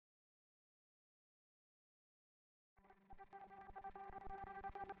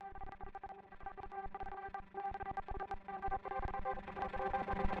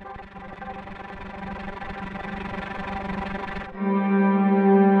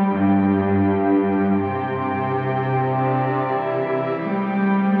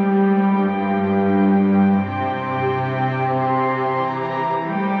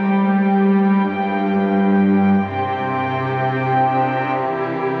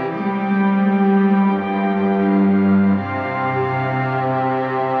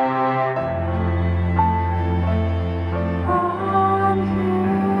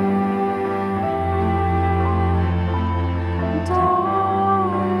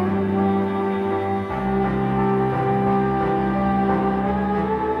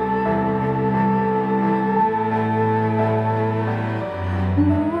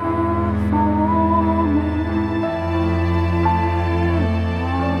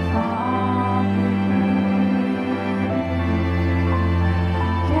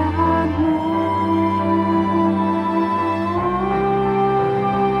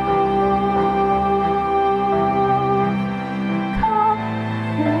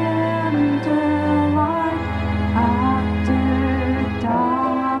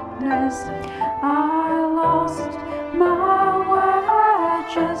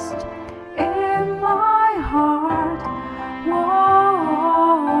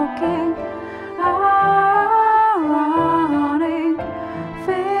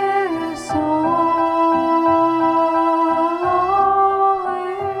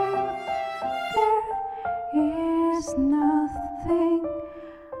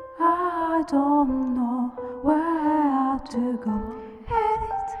don't know where to go.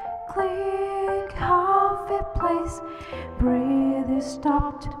 Edit, click, half a place. Breathe is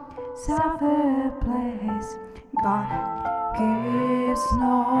stopped, suffer place. God gives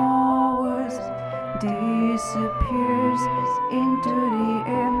no words, disappears into the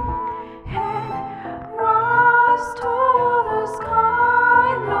air. Head rise to the sky,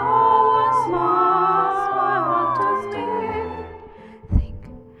 no one smiles what to steer. Think,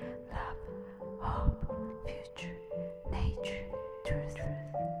 love, hope, future, nature, truth,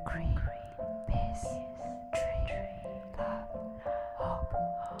 green, peace, dream, love, hope,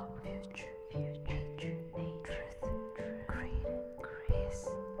 future, nature, truth, green, peace,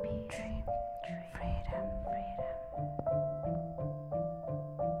 dream, freedom.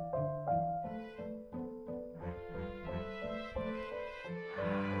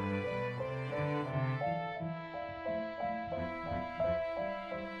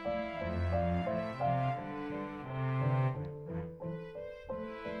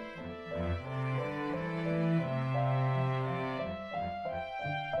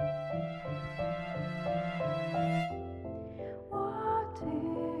 What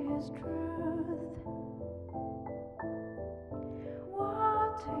is truth?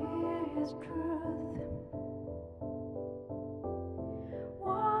 What is truth?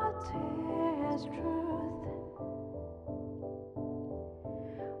 What is truth?